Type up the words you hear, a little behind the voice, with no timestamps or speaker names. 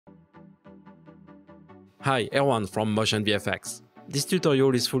Hi, Erwan from MotionVFX. This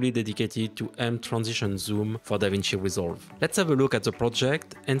tutorial is fully dedicated to mTransition Zoom for DaVinci Resolve. Let's have a look at the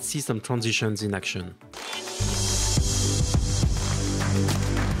project and see some transitions in action.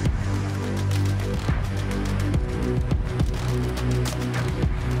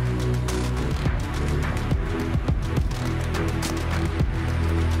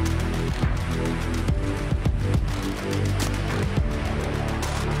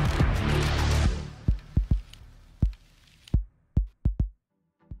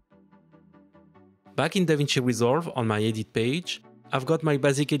 Back in DaVinci Resolve on my edit page, I've got my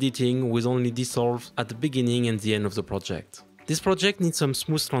basic editing with only dissolve at the beginning and the end of the project. This project needs some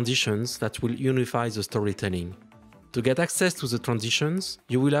smooth transitions that will unify the storytelling. To get access to the transitions,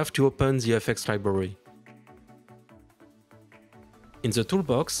 you will have to open the FX library. In the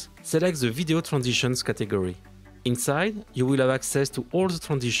toolbox, select the Video Transitions category. Inside, you will have access to all the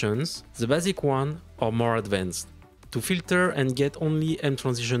transitions, the basic one or more advanced. To filter and get only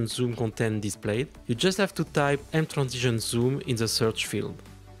mTransition Zoom content displayed, you just have to type mTransition Zoom in the search field.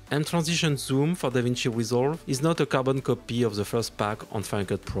 mTransition Zoom for DaVinci Resolve is not a carbon copy of the first pack on Final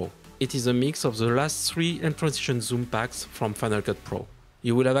Cut Pro. It is a mix of the last 3 mTransition Zoom packs from Final Cut Pro.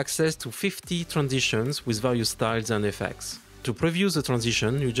 You will have access to 50 transitions with various styles and effects. To preview the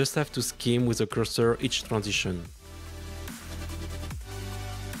transition, you just have to skim with the cursor each transition.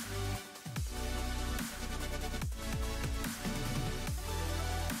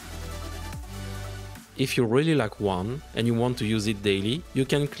 If you really like one and you want to use it daily, you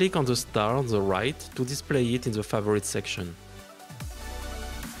can click on the star on the right to display it in the favorites section.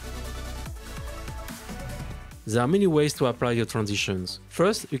 There are many ways to apply your transitions.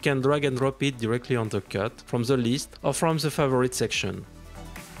 First, you can drag and drop it directly on the cut from the list or from the favorite section.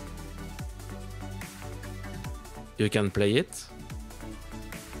 You can play it.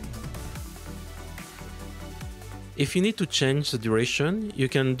 If you need to change the duration, you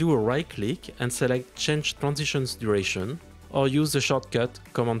can do a right-click and select Change Transitions Duration, or use the shortcut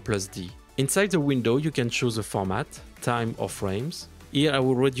Command+D. Inside the window, you can choose the format, time or frames. Here I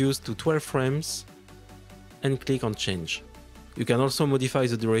will reduce to 12 frames and click on Change. You can also modify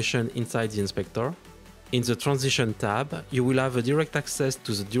the duration inside the inspector. In the Transition tab, you will have a direct access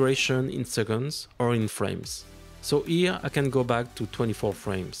to the duration in seconds or in frames. So here I can go back to 24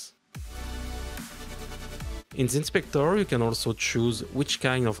 frames. In the inspector, you can also choose which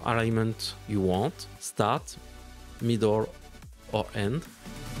kind of alignment you want, start, middle or end.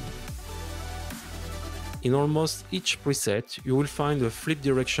 In almost each preset, you will find a flip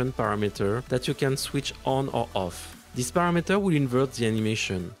direction parameter that you can switch on or off. This parameter will invert the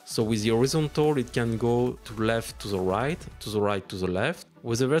animation, so with the horizontal it can go to left to the right to the left.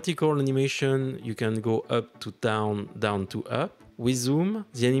 With the vertical animation you can go up to down, down to up. With zoom,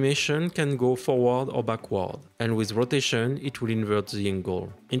 the animation can go forward or backward, and with rotation it will invert the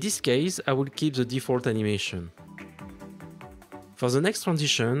angle. In this case, I will keep the default animation. For the next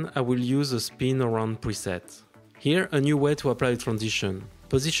transition, I will use the spin around preset. Here, a new way to apply a transition.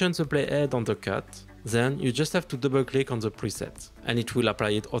 Position the playhead on the cut, then you just have to double click on the preset, and it will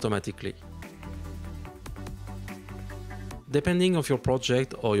apply it automatically. Depending on your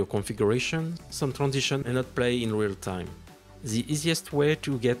project or your configuration, some transition may not play in real time. The easiest way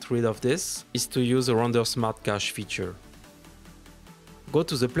to get rid of this is to use the Render Smart Cache feature. Go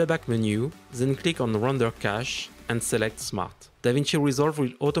to the playback menu, then click on Render Cache and select Smart. DaVinci Resolve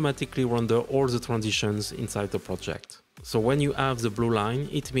will automatically render all the transitions inside the project. So when you have the blue line,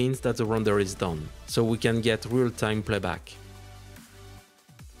 it means that the render is done, so we can get real-time playback.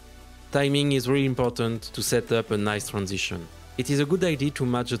 Timing is really important to set up a nice transition. It is a good idea to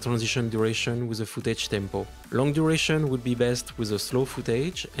match the transition duration with the footage tempo. Long duration would be best with a slow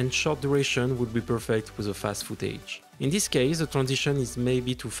footage, and short duration would be perfect with a fast footage. In this case, the transition is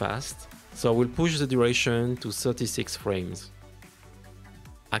maybe too fast, so I will push the duration to 36 frames.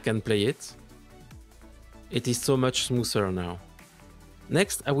 I can play it. It is so much smoother now.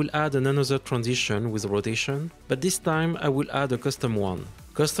 Next, I will add another transition with rotation, but this time I will add a custom one.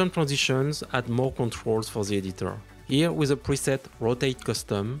 Custom transitions add more controls for the editor. Here, with the preset Rotate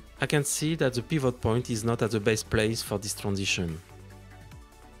Custom, I can see that the pivot point is not at the best place for this transition.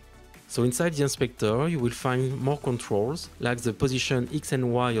 So inside the inspector, you will find more controls, like the position X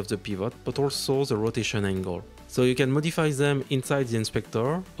and Y of the pivot, but also the rotation angle. So you can modify them inside the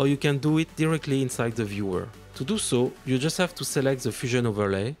inspector, or you can do it directly inside the viewer. To do so, you just have to select the Fusion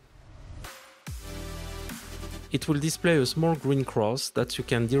overlay. It will display a small green cross that you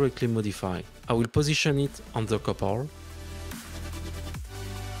can directly modify. I will position it on the couple.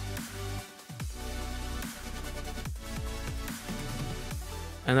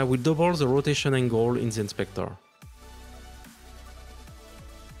 and I will double the rotation angle in the inspector.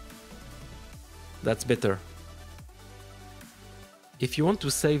 That's better. If you want to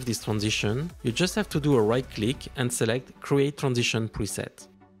save this transition, you just have to do a right click and select Create Transition Preset.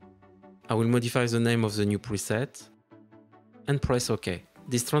 I will modify the name of the new preset and press OK.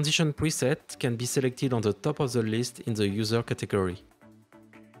 This transition preset can be selected on the top of the list in the user category.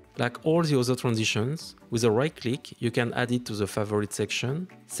 Like all the other transitions, with a right click you can add it to the favorite section,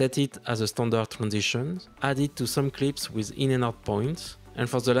 set it as a standard transition, add it to some clips with in and out points, and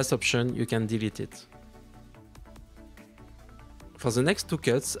for the last option you can delete it. For the next two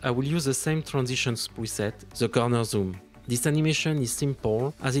cuts, I will use the same transitions preset, the corner zoom. This animation is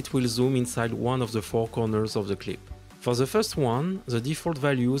simple as it will zoom inside one of the four corners of the clip. For the first one, the default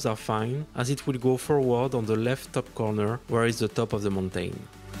values are fine as it will go forward on the left top corner where is the top of the mountain.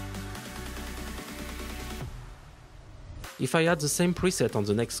 If I add the same preset on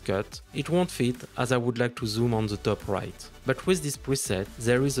the next cut, it won't fit as I would like to zoom on the top right. But with this preset,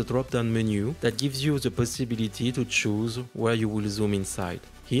 there is a drop-down menu that gives you the possibility to choose where you will zoom inside.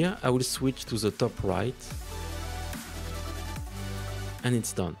 Here I will switch to the top right, and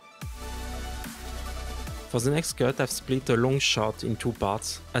it's done. For the next cut, I've split a long shot in two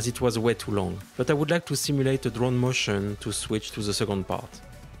parts as it was way too long, but I would like to simulate a drone motion to switch to the second part.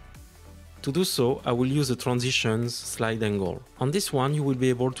 To do so, I will use the transitions slide angle. On this one, you will be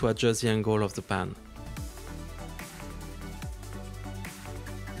able to adjust the angle of the pan.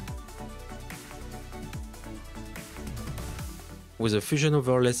 With the fusion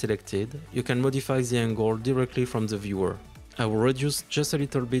overlay selected, you can modify the angle directly from the viewer. I will reduce just a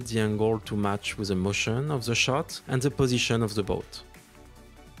little bit the angle to match with the motion of the shot and the position of the boat.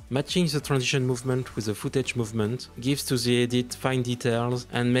 Matching the transition movement with the footage movement gives to the edit fine details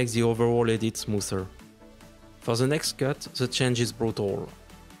and makes the overall edit smoother. For the next cut, the change is brutal.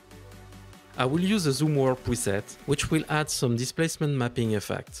 I will use the Zoom Whirl preset, which will add some displacement mapping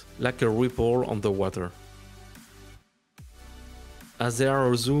effect, like a ripple on the water. As there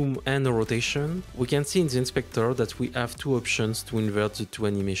are a zoom and a rotation, we can see in the inspector that we have two options to invert the two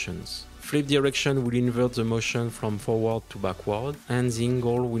animations. Flip direction will invert the motion from forward to backward, and the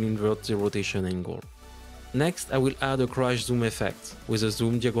angle will invert the rotation angle. Next, I will add a crash zoom effect with a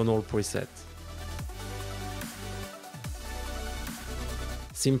zoom diagonal preset.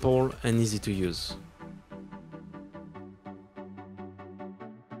 Simple and easy to use.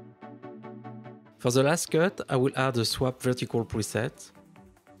 For the last cut, I will add a swap vertical preset.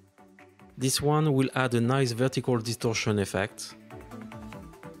 This one will add a nice vertical distortion effect.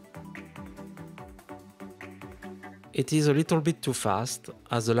 It is a little bit too fast,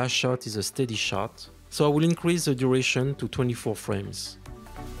 as the last shot is a steady shot, so I will increase the duration to 24 frames.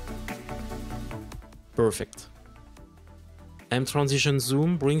 Perfect. mTransition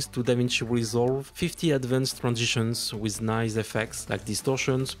Zoom brings to DaVinci Resolve 50 advanced transitions with nice effects like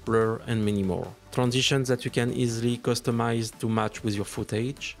distortions, blur, and many more. Transitions that you can easily customize to match with your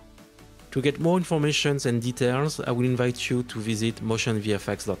footage. To get more information and details, I will invite you to visit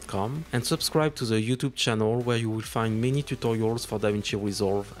MotionVFX.com and subscribe to the YouTube channel where you will find many tutorials for DaVinci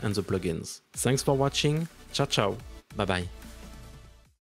Resolve and the plugins. Thanks for watching, ciao ciao, bye bye.